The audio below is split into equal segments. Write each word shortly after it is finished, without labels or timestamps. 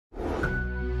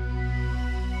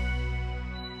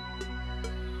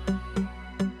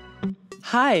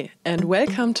Hi, and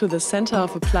welcome to the Center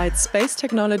of Applied Space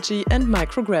Technology and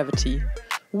Microgravity.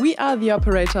 We are the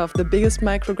operator of the biggest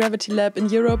microgravity lab in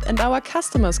Europe, and our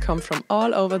customers come from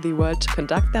all over the world to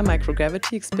conduct their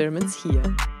microgravity experiments here.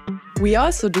 We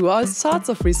also do all sorts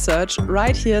of research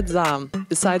right here at ZARM.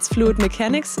 Besides fluid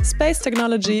mechanics, space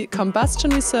technology,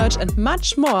 combustion research and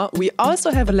much more, we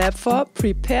also have a lab for,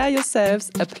 prepare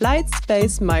yourselves, Applied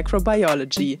Space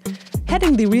Microbiology.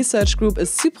 Heading the research group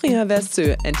is Cyprien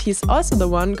Verseux, and he's also the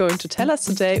one going to tell us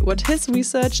today what his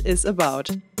research is about.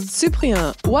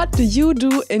 Cyprien, what do you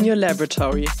do in your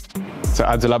laboratory? So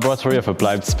at the Laboratory of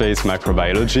Applied Space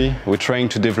Microbiology, we're trying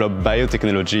to develop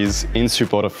biotechnologies in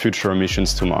support of future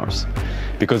missions to Mars.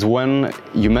 Because when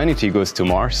humanity goes to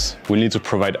Mars, we need to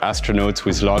provide astronauts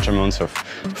with large amounts of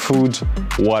food,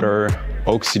 water,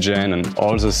 oxygen and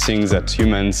all those things that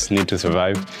humans need to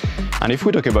survive. And if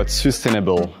we talk about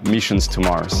sustainable missions to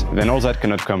Mars, then all that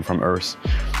cannot come from Earth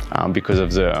because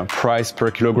of the price per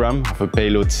kilogram of a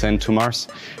payload sent to Mars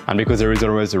and because there is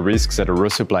always a risk that a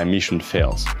resupply mission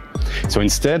fails. So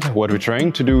instead, what we're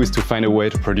trying to do is to find a way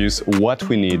to produce what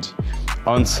we need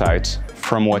on site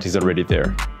from what is already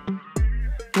there.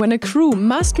 When a crew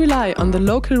must rely on the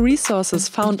local resources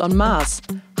found on Mars,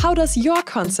 how does your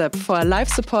concept for a life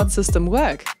support system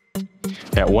work?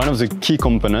 Yeah, one of the key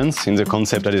components in the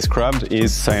concept I described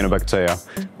is cyanobacteria,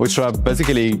 which are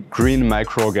basically green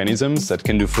microorganisms that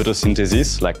can do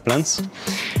photosynthesis like plants.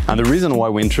 And the reason why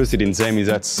we're interested in them is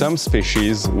that some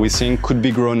species we think could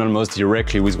be grown almost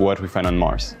directly with what we find on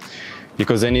Mars.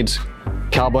 Because they need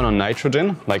carbon and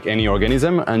nitrogen, like any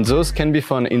organism, and those can be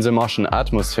found in the Martian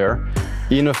atmosphere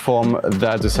in a form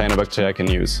that the cyanobacteria can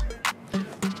use.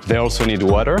 They also need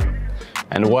water,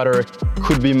 and water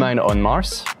could be mined on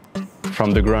Mars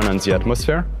from the ground and the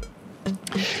atmosphere.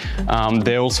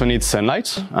 They also need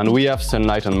sunlight, and we have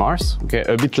sunlight on Mars, okay,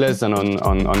 a bit less than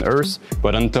on Earth,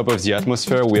 but on top of the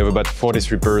atmosphere we have about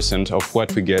 43% of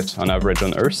what we get on average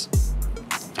on Earth.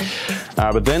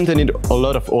 But then they need a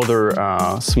lot of other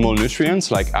small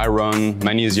nutrients like iron,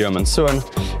 magnesium and so on,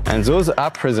 and those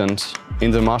are present in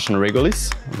the Martian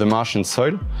regolith, the Martian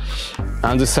soil,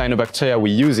 and the cyanobacteria we're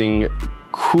using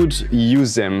could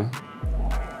use them,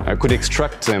 could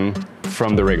extract them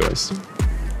from the regolith.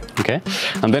 Okay?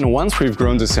 And then once we've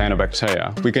grown the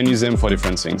cyanobacteria, we can use them for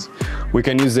different things. We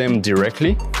can use them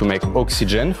directly to make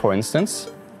oxygen, for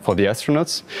instance, for the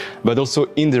astronauts, but also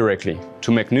indirectly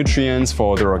to make nutrients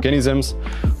for other organisms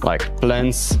like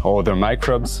plants or other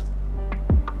microbes,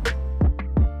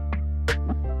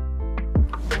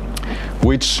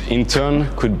 which in turn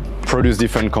could produce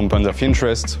different compounds of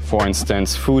interest, for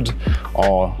instance food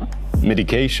or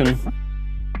medication.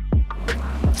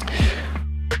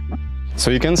 So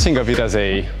you can think of it as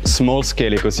a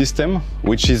small-scale ecosystem,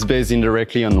 which is based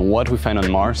indirectly on what we find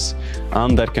on Mars,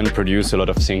 and that can produce a lot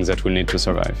of things that we'll need to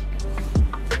survive.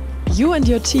 You and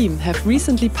your team have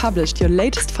recently published your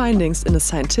latest findings in a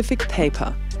scientific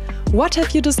paper. What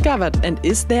have you discovered, and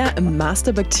is there a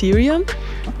master bacterium?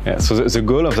 Yeah, so the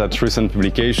goal of that recent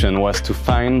publication was to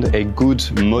find a good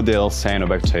model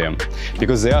cyanobacterium,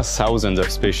 because there are thousands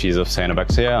of species of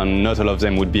cyanobacteria and not all of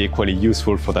them would be equally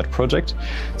useful for that project.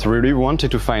 So we really wanted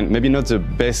to find maybe not the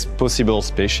best possible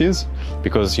species,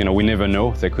 because we never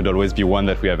know, there could always be one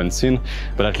that we haven't seen,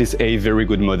 but at least a very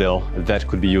good model that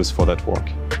could be used for that work.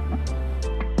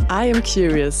 I am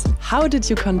curious, how did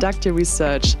you conduct your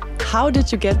research? How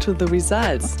did you get to the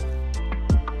results?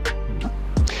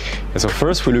 So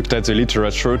first we looked at the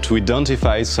literature to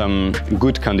identify some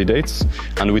good candidates,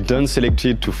 and we then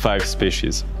selected to 5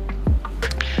 species.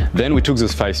 Then we took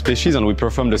those 5 species and we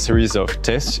performed a series of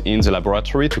tests in the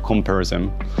laboratory to compare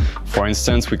them. For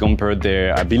instance, we compared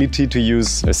their ability to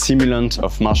use a simulant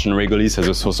of Martian regolith as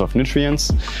a source of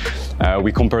nutrients.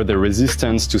 We compared their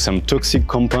resistance to some toxic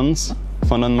compounds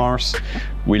found on Mars.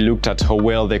 We looked at how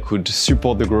well they could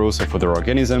support the growth of other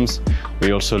organisms.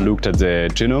 We also looked at the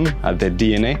genome, at the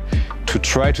DNA, to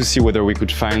try to see whether we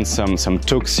could find some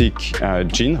toxic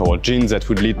gene or genes that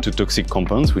would lead to toxic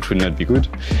compounds, which would not be good.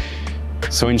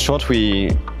 So in short,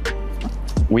 we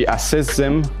assessed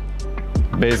them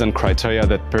based on criteria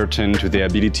that pertain to the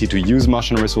ability to use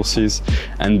Martian resources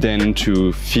and then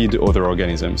to feed other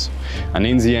organisms. And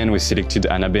in the end, we selected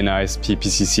Anabaena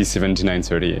PPCC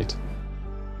 7938.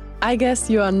 I guess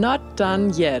you are not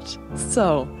done yet.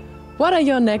 So, what are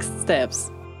your next steps?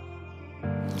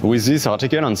 With this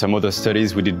article and some other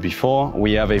studies we did before,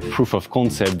 we have a proof of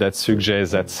concept that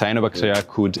suggests that cyanobacteria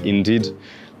could indeed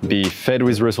be fed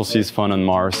with resources found on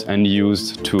Mars and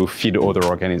used to feed other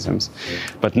organisms.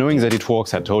 But knowing that it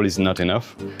works at all is not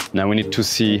enough. Now we need to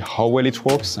see how well it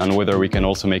works and whether we can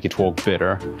also make it work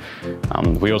better.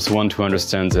 We also want to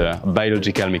understand the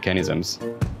biological mechanisms,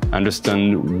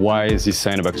 understand why this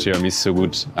cyanobacterium is so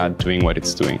good at doing what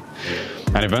it's doing.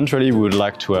 And eventually we would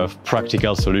like to have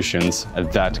practical solutions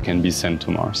that can be sent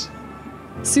to Mars.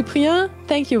 Cyprien,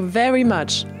 thank you very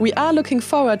much. We are looking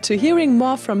forward to hearing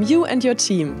more from you and your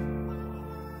team.